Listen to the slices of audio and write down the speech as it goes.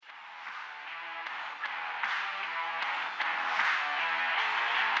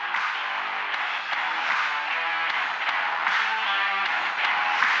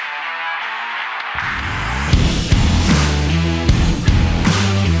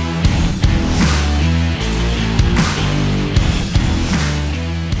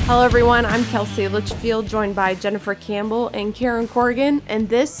Hello everyone, I'm Kelsey Litchfield, joined by Jennifer Campbell and Karen Corrigan, and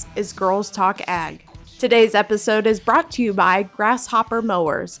this is Girls Talk Ag. Today's episode is brought to you by Grasshopper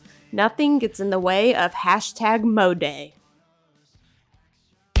Mowers. Nothing gets in the way of #MowDay.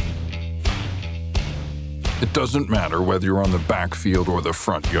 It doesn't matter whether you're on the backfield or the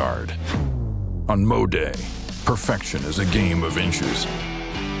front yard. On Mow Day, perfection is a game of inches.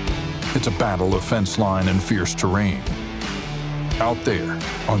 It's a battle of fence line and fierce terrain. Out there,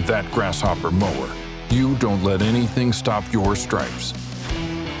 on that Grasshopper mower, you don't let anything stop your stripes.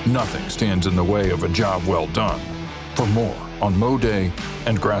 Nothing stands in the way of a job well done. For more on Mow Day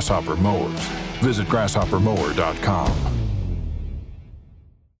and Grasshopper Mowers, visit grasshoppermower.com.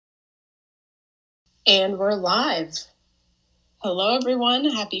 And we're live. Hello, everyone.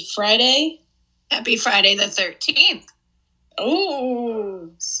 Happy Friday. Happy Friday the 13th. Oh,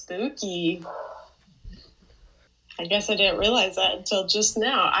 spooky. I guess I didn't realize that until just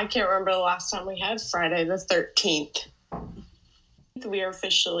now. I can't remember the last time we had Friday the 13th. We are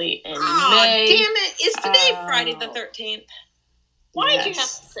officially in May. Damn it. Is today Friday the 13th? Why did you have to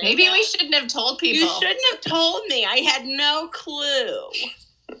say Maybe that? we shouldn't have told people. You shouldn't have told me. I had no clue.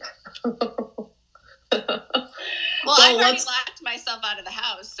 Well, I already locked myself out of the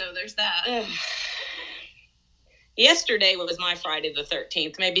house, so there's that. Yesterday was my Friday the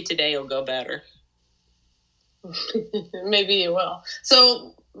 13th. Maybe today will go better. Maybe it will.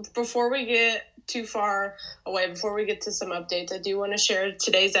 So before we get too far away, before we get to some updates, I do want to share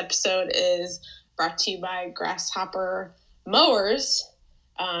today's episode is brought to you by Grasshopper Mowers.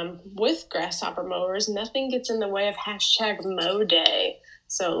 With Grasshopper Mowers, nothing gets in the way of #MowDay.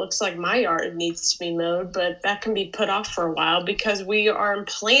 So it looks like my yard needs to be mowed, but that can be put off for a while because we are in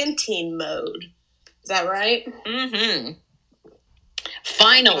planting mode. Is that right? Mm-hmm.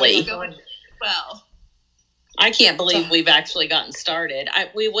 Finally. Well, I can't believe we've actually gotten started.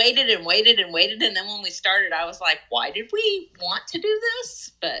 We waited and waited and waited, and then when we started, I was like, why did we want to do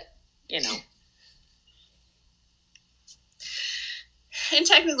this? But, you know. and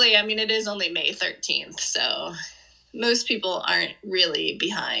technically, I mean, it is only May 13th, so most people aren't really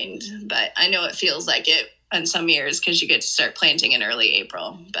behind, but I know it feels like it in some years because you get to start planting in early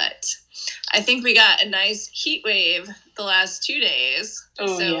April. But I think we got a nice heat wave the last 2 days.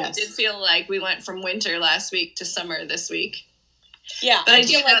 Oh, so yes. It did feel like we went from winter last week to summer this week. Yeah. But I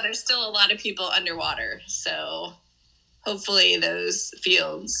do know there's still a lot of people underwater. So hopefully those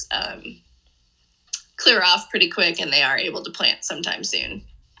fields clear off pretty quick and they are able to plant sometime soon.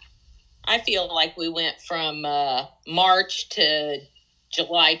 I feel like we went from March to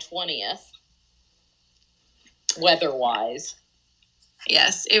July 20th, weather-wise.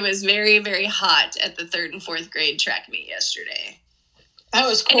 Yes, it was very, very hot at the 3rd and 4th grade track meet yesterday. That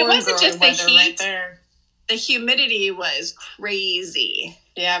was And it wasn't corn just the weather heat. right there. The humidity was crazy.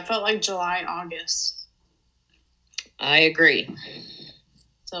 Yeah, it felt like July, August. I agree.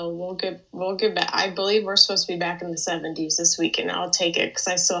 So we'll get back. I believe we're supposed to be back in the 70s this week, and I'll take it because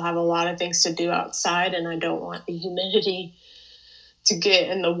I still have a lot of things to do outside, and I don't want the humidity to get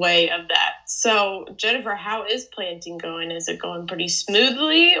in the way of that. So, Jennifer, how is planting going? Is it going pretty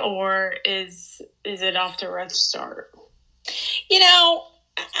smoothly, or is it off to a rough start? You know,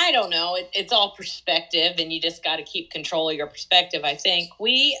 I don't know. It's all perspective, and you just got to keep control of your perspective, I think.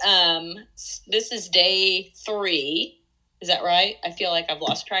 This is day 3. Is that right? I feel like I've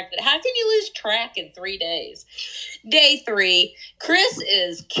lost track of it. How can you lose track in 3 days? Day 3, Chris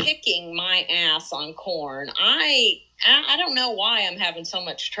is kicking my ass on corn. I don't know why I'm having so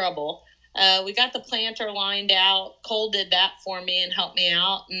much trouble. We got the planter lined out. Cole did that for me and helped me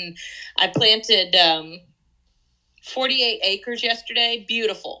out. And I planted 48 acres yesterday.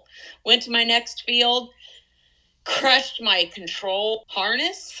 Beautiful. Went to my next field, crushed my control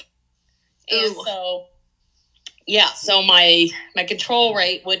harness. And so my control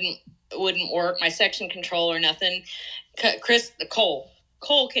rate wouldn't work. My section control or nothing.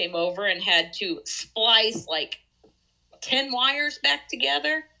 Cole came over and had to splice like 10 wires back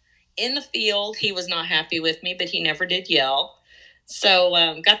together in the field. He was not happy with me, but he never did yell. So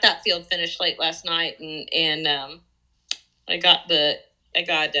got that field finished late last night, and I got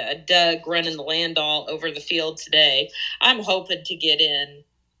Doug running the Landau over the field today. I'm hoping to get in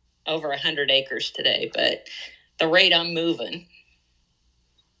over 100 acres today, but the rate I'm moving.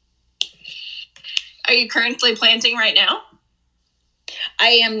 Are you currently planting right now? I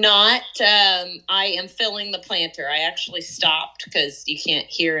am not. I am filling the planter. I actually stopped because you can't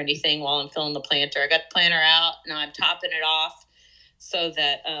hear anything while I'm filling the planter. I got the planter out, and I'm topping it off so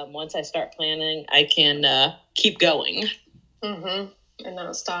that once I start planting, I can keep going. Mm-hmm. And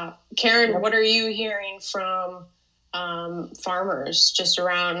not stop. Karen, what are you hearing from farmers just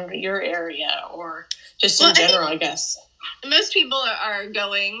around your area or just in general, I guess? Most people are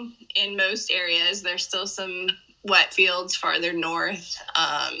going in most areas. There's still some wet fields farther north.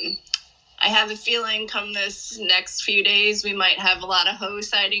 I have a feeling come this next few days, we might have a lot of hoe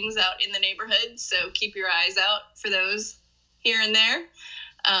sightings out in the neighborhood. So keep your eyes out for those here and there.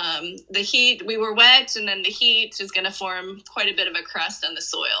 The heat, we were wet, and then the heat is going to form quite a bit of a crust on the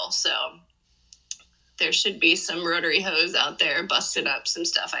soil. So there should be some rotary hoes out there busting up some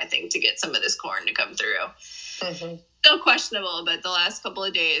stuff, I think, to get some of this corn to come through. Mm-hmm. Still questionable, but the last couple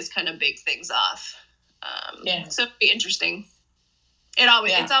of days kind of bake things off. So it'll be interesting.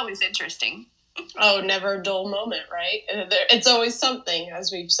 It's always interesting. Oh, never a dull moment, right? It's always something,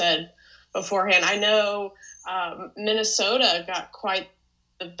 as we've said beforehand. I know Minnesota got quite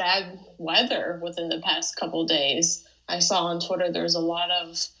the bad weather within the past couple of days. I saw on Twitter there's a lot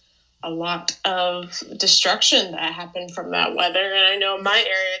of destruction that happened from that weather. And I know in my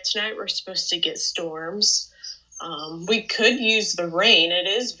area tonight we're supposed to get storms. We could use the rain. It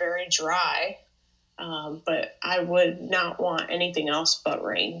is very dry. But I would not want anything else but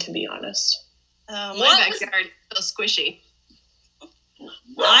rain, to be honest. My backyard is still squishy.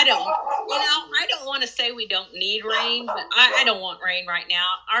 I don't want to say we don't need rain, but I don't want rain right now.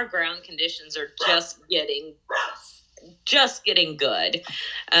 Our ground conditions are just getting good.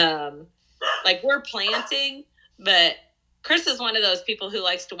 Like we're planting, but Chris is one of those people who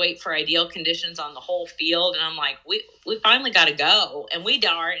likes to wait for ideal conditions on the whole field. And I'm like, we finally got to go, and we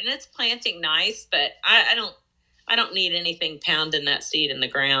are, and it's planting nice, but I don't need anything pounding that seed in the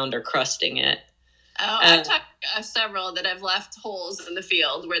ground or crusting it. Oh, I've talked to several that have left holes in the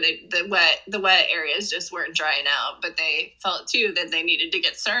field where the wet areas just weren't drying out, but they felt too that they needed to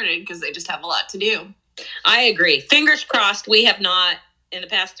get started because they just have a lot to do. I agree. Fingers crossed. We have not, in the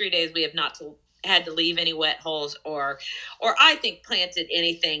past 3 days, we have not had to leave any wet holes or I think planted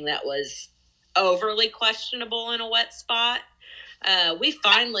anything that was overly questionable in a wet spot. We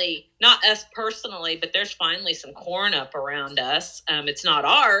finally, not us personally, but there's finally some corn up around us. It's not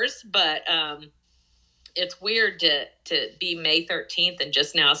ours, but it's weird to be May 13th and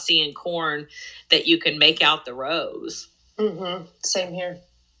just now seeing corn that you can make out the rows. Mm-hmm. Same here.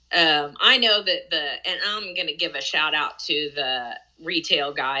 I know that and I'm going to give a shout out to the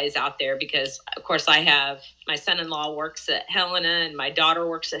retail guys out there because, of course, I have my son-in-law works at Helena and my daughter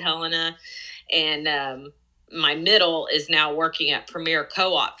works at Helena, and my middle is now working at Premier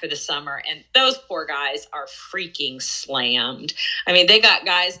Co-op for the summer, and those poor guys are freaking slammed. I mean, they got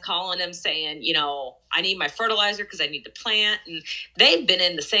guys calling them saying, I need my fertilizer because I need to plant, and they've been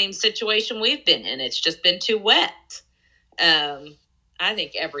in the same situation we've been in. It's just been too wet. I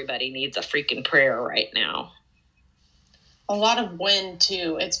think everybody needs a freaking prayer right now. A lot of wind,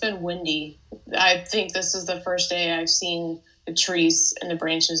 too. It's been windy. I think this is the first day I've seen the trees and the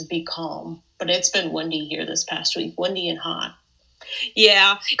branches be calm. But it's been windy here this past week. Windy and hot.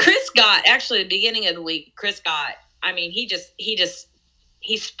 Yeah. Actually, at the beginning of the week,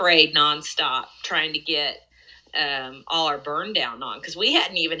 he sprayed nonstop trying to get all our burn down on because we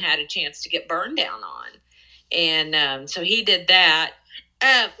hadn't even had a chance to get burn down on. And so he did that.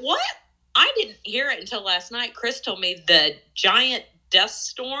 What? I didn't hear it until last night. Chris told me the giant dust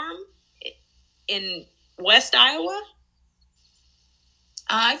storm in West Iowa.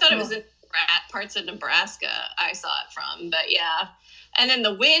 I thought it was in parts of Nebraska I saw it from, but yeah. And then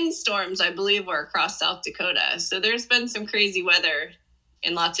the wind storms, I believe, were across South Dakota. So there's been some crazy weather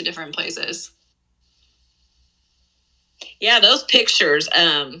in lots of different places. Yeah, those pictures,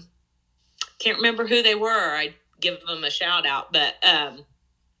 can't remember who they were. I'd give them a shout out, but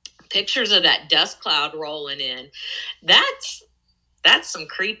pictures of that dust cloud rolling in, that's some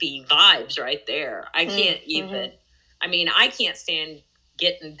creepy vibes right there. I can't even, I can't stand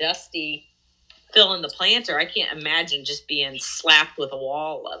getting dusty, filling the planter. I can't imagine just being slapped with a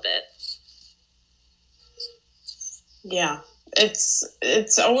wall of it. Yeah,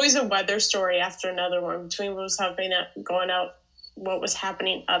 it's always a weather story after another one. Between what was happening what was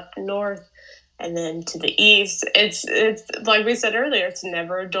happening up north, and then to the east. It's like we said earlier. It's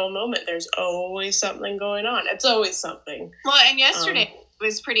never a dull moment. There's always something going on. It's always something. Well, and yesterday it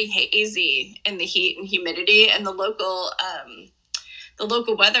was pretty hazy in the heat and humidity, and the local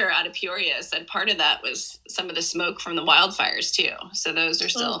weather out of Peoria said part of that was some of the smoke from the wildfires too. So those are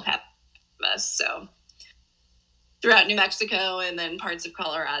still happening to us. So throughout New Mexico and then parts of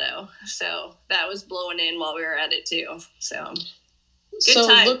Colorado. So that was blowing in while we were at it too. So good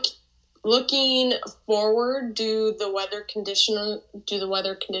time. Looking forward, do the weather conditions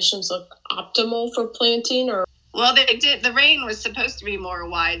look optimal for planting? Or Well, they did. The rain was supposed to be more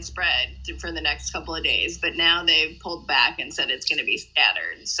widespread for the next couple of days, but now they've pulled back and said it's going to be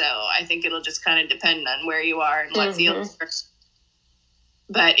scattered. So I think it'll just kind of depend on where you are and what fields.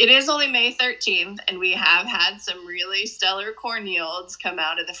 But it is only May 13th, and we have had some really stellar corn yields come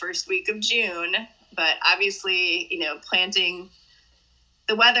out of the first week of June. But obviously,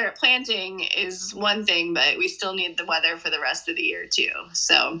 the weather at planting is one thing, but we still need the weather for the rest of the year too.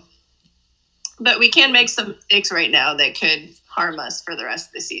 So, but we can make some mistakes right now that could harm us for the rest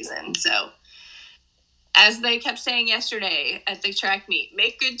of the season. So, as they kept saying yesterday at the track meet,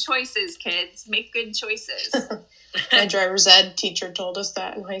 make good choices, kids. Make good choices. My driver's ed teacher told us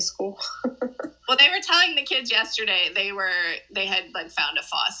that in high school. Well, they were telling the kids yesterday they had found a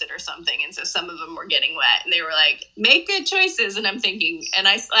faucet or something, and so some of them were getting wet, and they were like, make good choices. And I'm thinking, and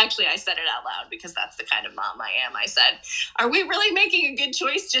I said it out loud because that's the kind of mom I am. I said, are we really making a good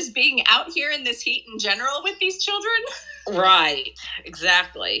choice just being out here in this heat in general with these children? Right,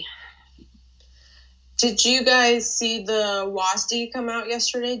 exactly. Did you guys see the WASDE come out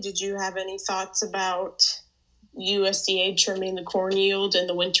yesterday? Did you have any thoughts about USDA trimming the corn yield and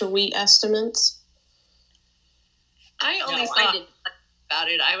the winter wheat estimates? I only saw about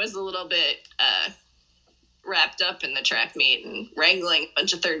it. I was a little bit wrapped up in the track meet and wrangling a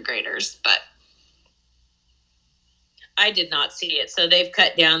bunch of third graders, but I did not see it. So they've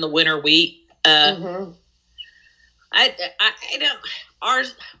cut down the winter wheat. I don't.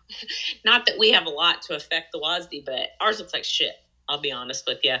 Ours, not that we have a lot to affect the WASDE, but ours looks like shit. I'll be honest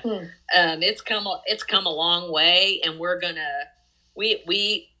with you. It's come a long way, and we're gonna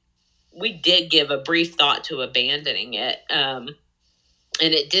we did give a brief thought to abandoning it, and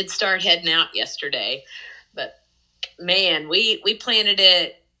it did start heading out yesterday. But man, we planted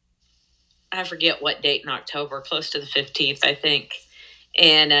it. I forget what date in October, close to the 15th, I think,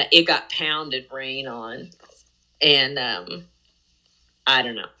 and it got pounded rain on, and I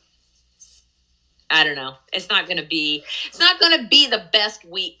don't know. It's not going to be the best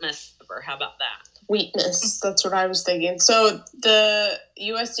wheatmas ever. How about that? Wheatness. That's what I was thinking. So the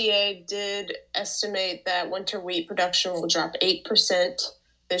USDA did estimate that winter wheat production will drop 8%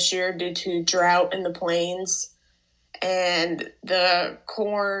 this year due to drought in the plains. And the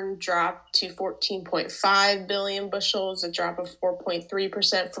corn dropped to 14.5 billion bushels, a drop of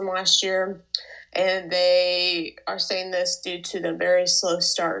 4.3% from last year. And they are saying this due to the very slow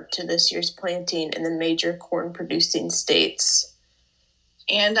start to this year's planting in the major corn-producing states.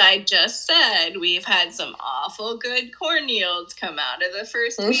 And I just said we've had some awful good corn yields come out of the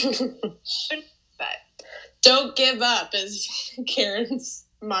first week. But don't give up is Karen's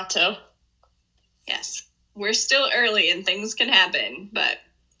motto. Yes. We're still early and things can happen, but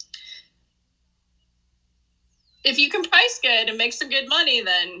if you can price good and make some good money,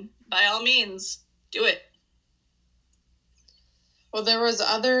 then by all means, do it. Well, there was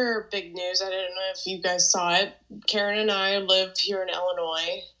other big news. I don't know if you guys saw it. Karen and I live here in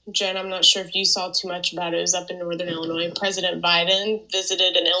Illinois. Jen, I'm not sure if you saw too much about it. It was up in northern Illinois. President Biden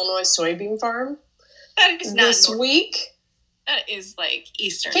visited an Illinois soybean farm this week. That is like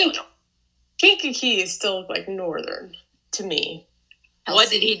eastern Illinois. Kankakee is still like northern to me. What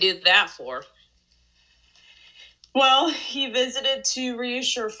did he do that for? Well, he visited to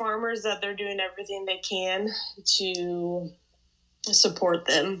reassure farmers that they're doing everything they can to support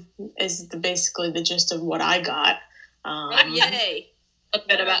them, is basically the gist of what I got. Yay. A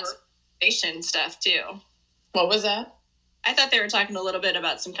bit about conservation stuff too. What was that? I thought they were talking a little bit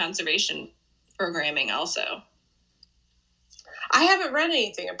about some conservation programming also. I haven't read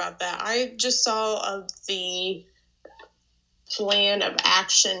anything about that. I just saw of the plan of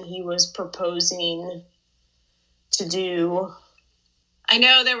action he was proposing to do. I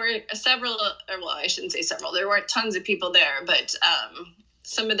know there were several, or well, I shouldn't say several. There weren't tons of people there, but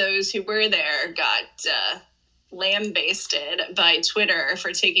some of those who were there got lambasted by Twitter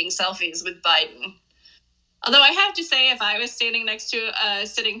for taking selfies with Biden. Although I have to say, if I was standing next to a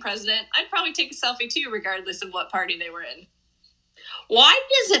sitting president, I'd probably take a selfie too, regardless of what party they were in. Why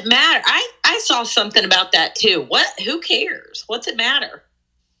does it matter? I saw something about that too. What? Who cares? What's it matter?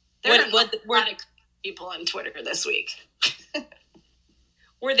 There were a lot of people on Twitter this week.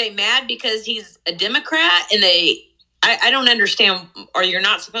 Were they mad because he's a Democrat? And I don't understand. Or you're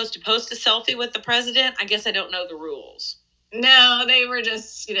not supposed to post a selfie with the president? I guess I don't know the rules. No, they were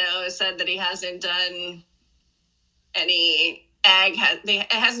just, said that he hasn't done any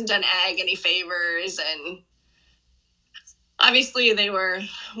it hasn't done ag any favors, and obviously they were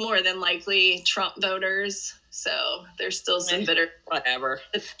more than likely Trump voters, so there's still some bitter whatever.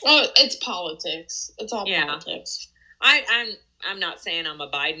 Oh, it's politics. It's all politics. I'm not saying I'm a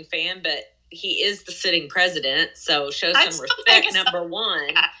Biden fan, but he is the sitting president, so show I some still respect, think it's number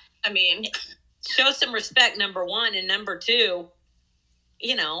one. I mean, Show some respect, number one, and number two,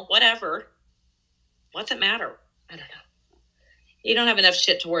 whatever. What's it matter? I don't know. You don't have enough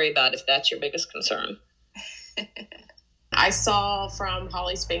shit to worry about if that's your biggest concern. I saw from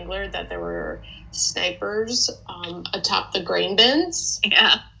Holly Spangler that there were snipers atop the grain bins.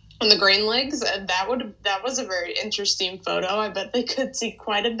 yeah. On the grain legs, and that was a very interesting photo. I bet they could see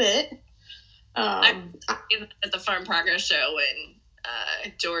quite a bit. At the Farm Progress show when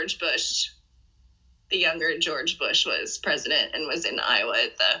George Bush, the younger George Bush, was president and was in Iowa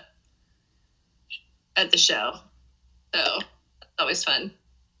at the show. So it's always fun.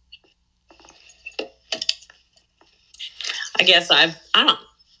 I guess I've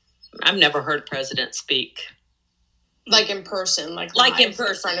never heard a president speak. Like in person, like in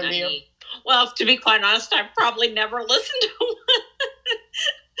person, in front of you. Well, to be quite honest, I've probably never listened to one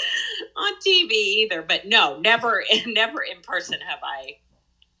on TV either. But no, never in person have I.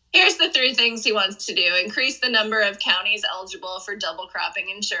 Here's the 3 things he wants to do: increase the number of counties eligible for double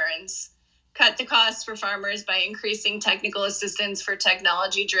cropping insurance, cut the costs for farmers by increasing technical assistance for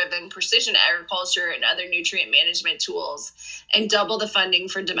technology-driven precision agriculture and other nutrient management tools, and double the funding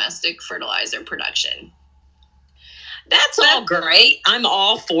for domestic fertilizer production. That's all great. I'm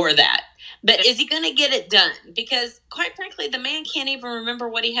all for that. But is he going to get it done? Because, quite frankly, the man can't even remember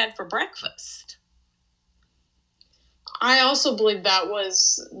what he had for breakfast. I also believe that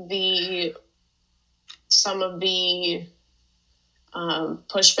was some of the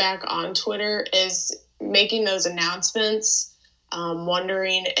pushback on Twitter is making those announcements,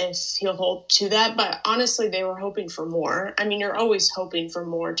 wondering if he'll hold to that. But honestly, they were hoping for more. I mean, you're always hoping for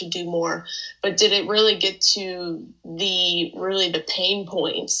more, to do more. But did it really get to the pain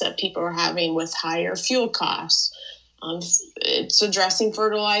points that people are having with higher fuel costs? It's addressing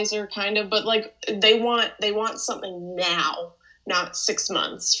fertilizer kind of, but like they want something now, not 6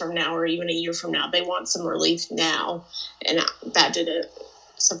 months from now or even a year from now. They want some relief now, and that didn't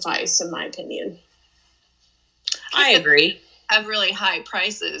suffice, in my opinion. I agree. Have really high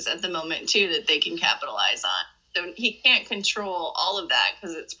prices at the moment too that they can capitalize on. So he can't control all of that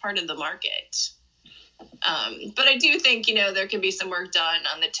because it's part of the market. But I do think, there could be some work done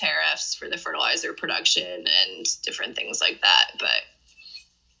on the tariffs for the fertilizer production and different things like that. But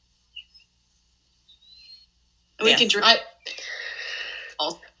we could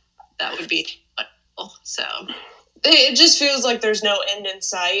that would be wonderful. So it just feels like there's no end in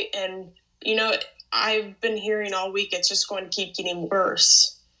sight. And, I've been hearing all week it's just going to keep getting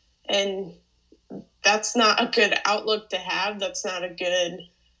worse. And that's not a good outlook to have. That's not a good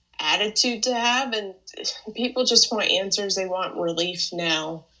attitude to have. And people just want answers. They want relief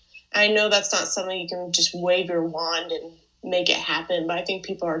now. I know that's not something you can just wave your wand and make it happen, but I think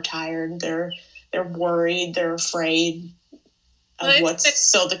people are tired. They're worried. They're afraid of what's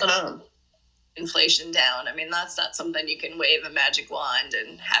still to come. Inflation down. I mean, that's not something you can wave a magic wand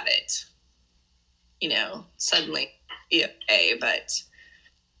and have it, suddenly be okay.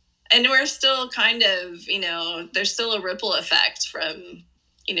 And we're still kind of, there's still a ripple effect from,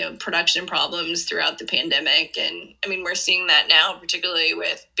 production problems throughout the pandemic. And I mean, we're seeing that now, particularly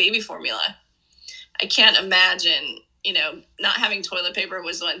with baby formula. I can't imagine, not having toilet paper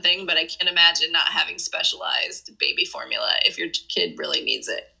was one thing, but I can't imagine not having specialized baby formula if your kid really needs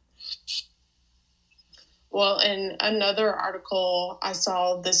it. Well, and another article I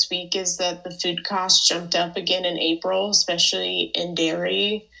saw this week is that the food costs jumped up again in April, especially in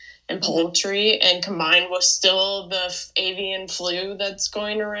dairy and poultry, and combined with still the avian flu that's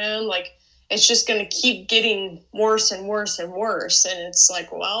going around. Like, it's just going to keep getting worse and worse and worse. And it's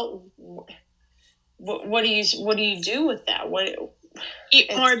like, well, what do you do with that?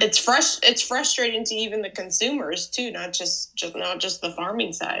 It's frustrating to even the consumers too, not just the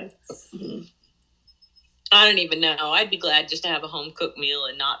farming side. Mm-hmm. I don't even know. I'd be glad just to have a home cooked meal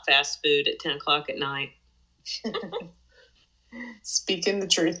and not fast food at 10 o'clock at night. Speaking the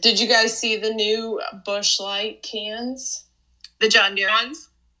truth. Did you guys see the new Busch Light cans? The John Deere ones?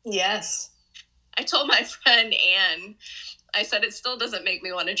 Yes. I told my friend Anne, I said, it still doesn't make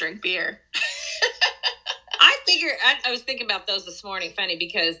me want to drink beer. I was thinking about those this morning, funny,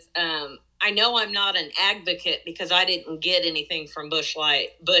 because I know I'm not an advocate because I didn't get anything from Busch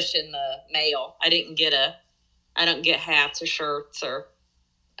in the mail. I don't get hats or shirts or.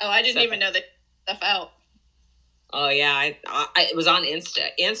 Oh, I didn't even know that stuff out. Oh yeah, it was on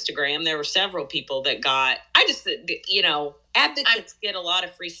Instagram. There were several people that got. I just, advocates get a lot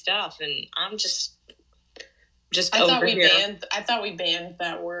of free stuff, and I'm just over here. I thought we banned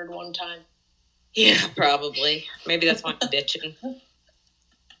that word one time. Yeah, probably. Maybe that's why I'm bitching.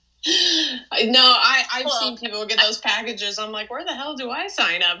 I've seen people get those packages. I'm like, where the hell do I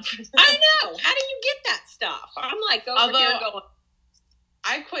sign up? I know. How do you get that stuff? I'm like over here going.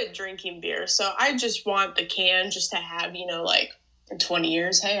 I quit drinking beer, so I just want the can just to have, like in 20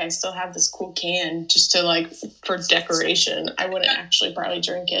 years, hey, I still have this cool can just to like for decoration. I wouldn't actually probably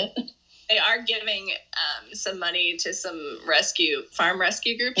drink it. They are giving some money to some farm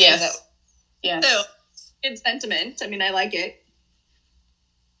rescue groups. Yes. Yes. So good sentiment. I mean, I like it.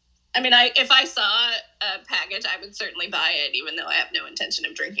 I mean, if I saw a package, I would certainly buy it, even though I have no intention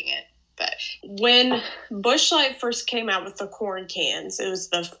of drinking it. But when Busch Light first came out with the corn cans, it was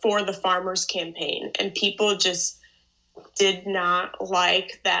For the Farmers campaign, and people just did not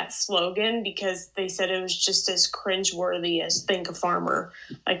like that slogan because they said it was just as cringeworthy as Think a Farmer.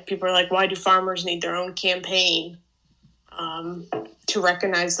 Like, people are like, why do farmers need their own campaign to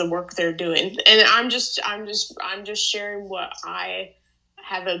recognize the work they're doing? And I'm just sharing what I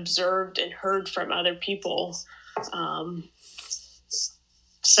have observed and heard from other people.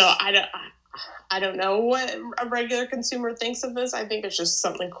 So I don't know what a regular consumer thinks of this. I think it's just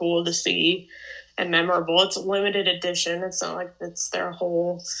something cool to see and memorable. It's a limited edition. It's not like it's their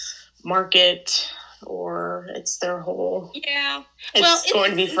whole market or it's their whole... Yeah. It's going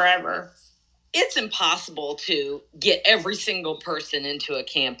to be forever. It's impossible to get every single person into a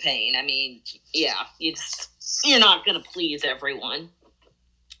campaign. I mean, yeah, you're not going to please everyone.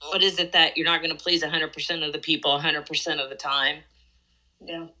 What is it that you're not going to please 100% of the people 100% of the time?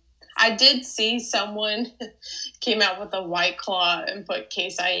 Yeah. I did see someone came out with a White Claw and put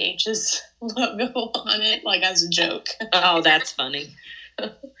Case IH's logo on it, like as a joke. Oh, that's funny.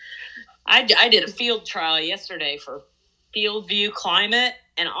 I did a field trial yesterday for Field View Climate,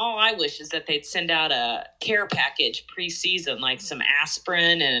 and all I wish is that they'd send out a care package pre-season, like some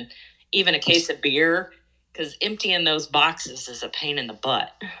aspirin and even a case of beer, because emptying those boxes is a pain in the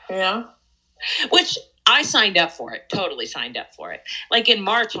butt. Yeah. Which... I signed up for it, totally signed up for it. Like in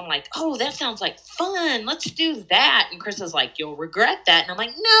March, I'm like, oh, that sounds like fun. Let's do that. And Chris is like, you'll regret that. And I'm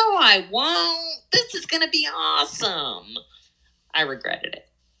like, no, I won't. This is going to be awesome. I regretted it.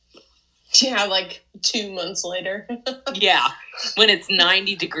 Yeah, like 2 months later. Yeah, when it's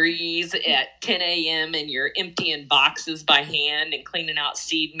 90 degrees at 10 a.m. and you're emptying boxes by hand and cleaning out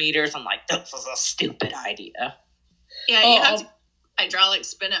seed meters. I'm like, this was a stupid idea. Yeah, you have to hydraulic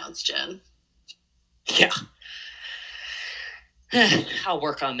spin outs, Jen. Yeah. I'll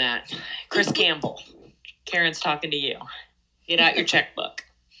work on that. Chris Campbell, Karen's talking to you. Get out your checkbook.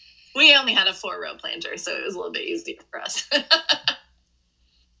 We only had a 4-row planter, so it was a little bit easier for us.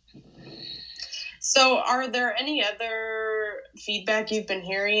 So are there any other feedback you've been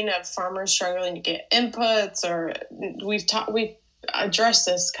hearing of farmers struggling to get inputs? Or we've addressed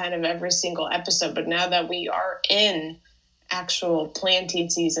this kind of every single episode, but now that we are in actual planting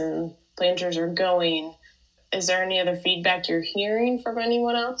season, planters are going, is there any other feedback you're hearing from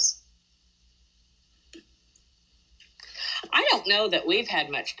anyone else? I don't know that we've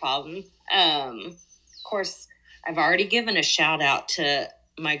had much problem. Of course, I've already given a shout out to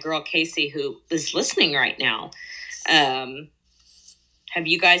my girl Casey, who is listening right now. Have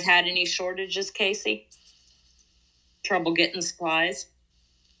you guys had any shortages, Casey? Trouble getting supplies?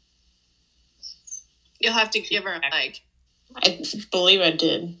 You'll have to give her a mic. I believe I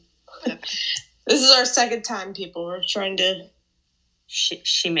did. This is our second time, people. We're trying to...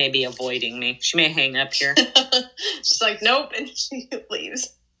 She may be avoiding me. She may hang up here. She's like, nope, and she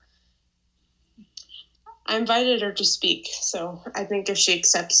leaves. I invited her to speak, so I think if she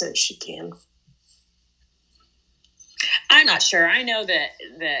accepts it, she can. I'm not sure. I know that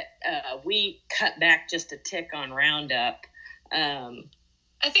we cut back just a tick on Roundup.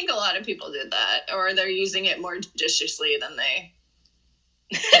 I think a lot of people did that, or they're using it more judiciously than they...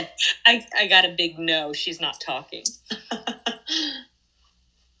 I got a big no. She's not talking.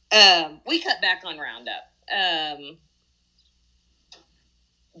 We cut back on Roundup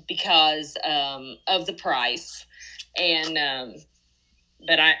because of the price, and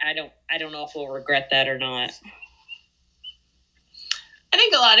but I don't know if we'll regret that or not. I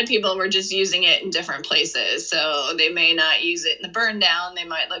think a lot of people were just using it in different places, so they may not use it in the burn down. They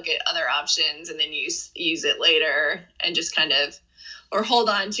might look at other options and then use it later and just kind of, or hold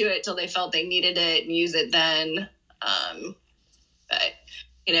on to it till they felt they needed it and use it then. But,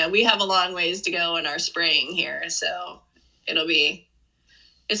 we have a long ways to go in our spraying here, so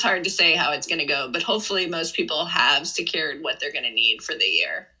it's hard to say how it's going to go, but hopefully most people have secured what they're going to need for the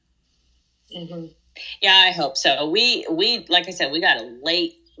year. Mm-hmm. Yeah, I hope so. We like I said, we got in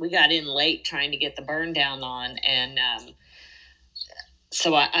late trying to get the burn down on, and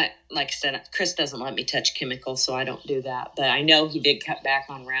So I like I said, Chris doesn't let me touch chemicals, so I don't do that. But I know he did cut back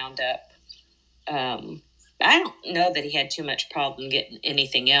on Roundup. I don't know that he had too much problem getting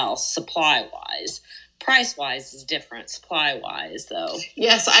anything else supply-wise. Price-wise is different. Supply-wise, though.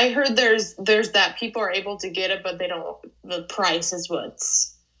 Yes, I heard there's that people are able to get it, but they don't. The price is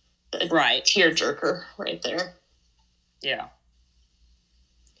what's the tearjerker right there. Yeah.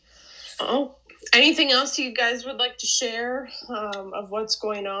 Oh, anything else you guys would like to share of what's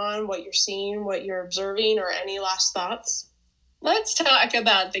going on, what you're seeing, what you're observing, or any last thoughts? Let's talk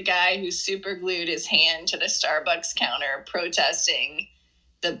about the guy who super glued his hand to the Starbucks counter protesting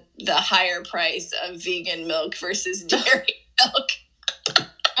the higher price of vegan milk versus dairy milk.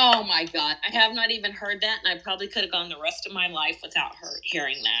 Oh my God. I have not even heard that, and I probably could have gone the rest of my life without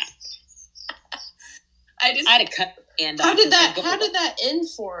hearing that. I had to cut the hand off. How did that end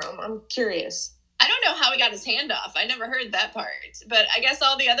for him? I'm curious. I don't know how he got his hand off. I never heard that part. But I guess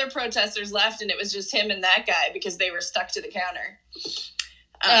all the other protesters left, and it was just him and that guy because they were stuck to the counter.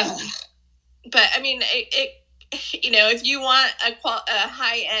 But, I mean, it if you want a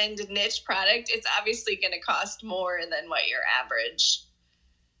high-end niche product, it's obviously going to cost more than what your average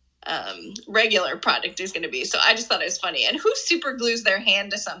regular product is going to be. So I just thought it was funny. And who super glues their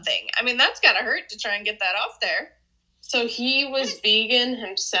hand to something? I mean, that's got to hurt to try and get that off there. So he was vegan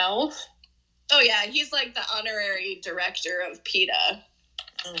himself? Oh, yeah. He's like the honorary director of PETA.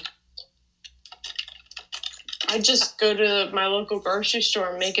 I just go to my local grocery store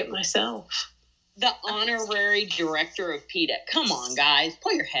and make it myself. The honorary director of PETA. Come on, guys.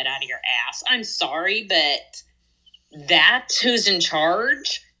 Pull your head out of your ass. I'm sorry, but that's who's in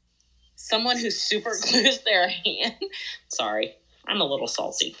charge? Someone who super glues their hand? Sorry. I'm a little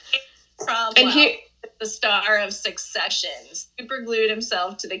salty. And he, the star of Succession, super glued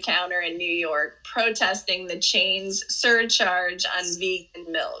himself to the counter in New York, protesting the chain's surcharge on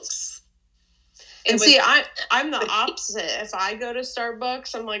vegan milks. And I'm the opposite. If I go to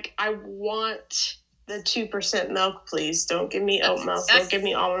Starbucks, I'm like, I want the 2% milk, please. Don't give me oat milk. Don't give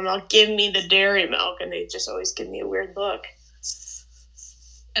me almond milk. Give me the dairy milk. And they just always give me a weird look.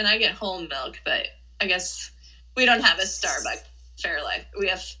 And I get whole milk, but I guess we don't have a Starbucks Fairlife.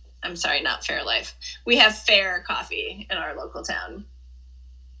 Not Fairlife. We have Fair Coffee in our local town.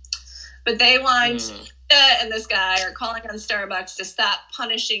 But they want, and this guy are calling on Starbucks to stop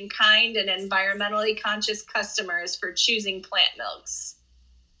punishing kind and environmentally conscious customers for choosing plant milks.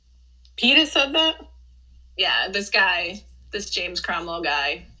 PETA said that? Yeah, this James Cromwell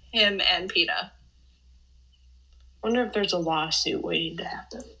guy, him and PETA. Wonder if there's a lawsuit waiting to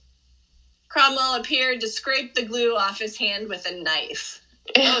happen. Cromwell appeared to scrape the glue off his hand with a knife.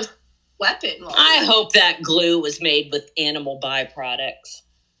 Oh, weapon. I hope that glue was made with animal byproducts.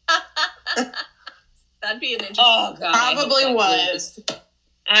 That'd be an interesting. Oh, God, probably was.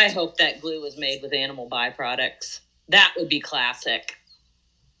 I hope that glue was made with animal byproducts. That would be classic.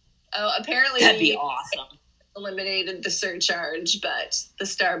 Oh, apparently that'd be awesome. Eliminated the surcharge, but the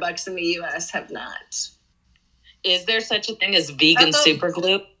Starbucks in the U.S. have not. Is there such a thing as vegan super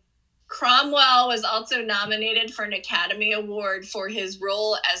glue? Cromwell was also nominated for an Academy Award for his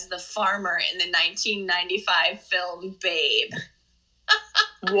role as the farmer in the 1995 film Babe.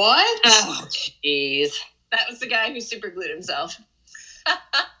 What? Oh, jeez. That was the guy who super glued himself.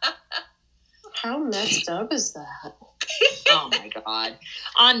 How messed up is that? Oh, my God.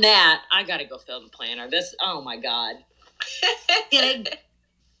 On that, I got to go fill the planner. Oh, my God.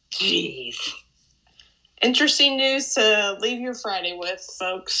 Jeez. Interesting news to leave your Friday with,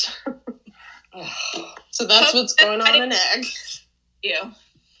 folks. So that's what's going on in Egg. You.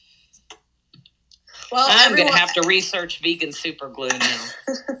 Well, I'm going to have to research vegan super glue now.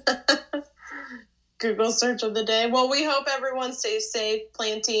 Google search of the day. Well, we hope everyone stays safe,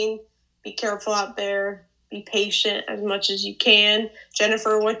 planting. Be careful out there. Be patient as much as you can.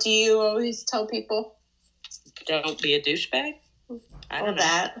 Jennifer, what do you always tell people? Don't be a douchebag. I don't know.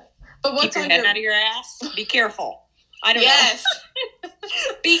 That. But what's keep your head out of your ass. Be careful. I don't know.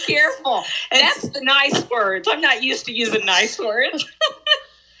 Be careful. That's the nice words. I'm not used to using nice words.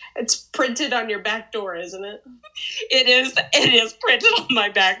 It's printed on your back door, isn't it? It is. It is printed on my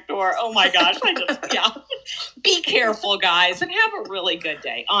back door. Oh my gosh. Be careful, guys, and have a really good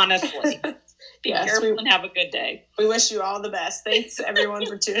day. Honestly. Be careful and have a good day. We wish you all the best. Thanks, everyone,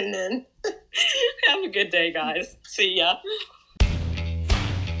 for tuning in. Have a good day, guys. See ya.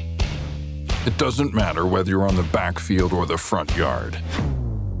 It doesn't matter whether you're on the backfield or the front yard.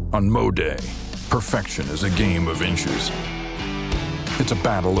 On Mow Day, perfection is a game of inches. It's a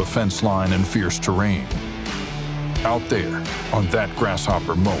battle of fence line and fierce terrain. Out there, on that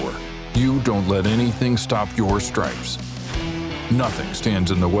grasshopper mower, you don't let anything stop your stripes. Nothing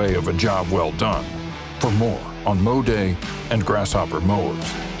stands in the way of a job well done. For more on mow day and Grasshopper mowers,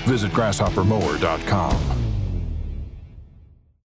 visit grasshoppermower.com.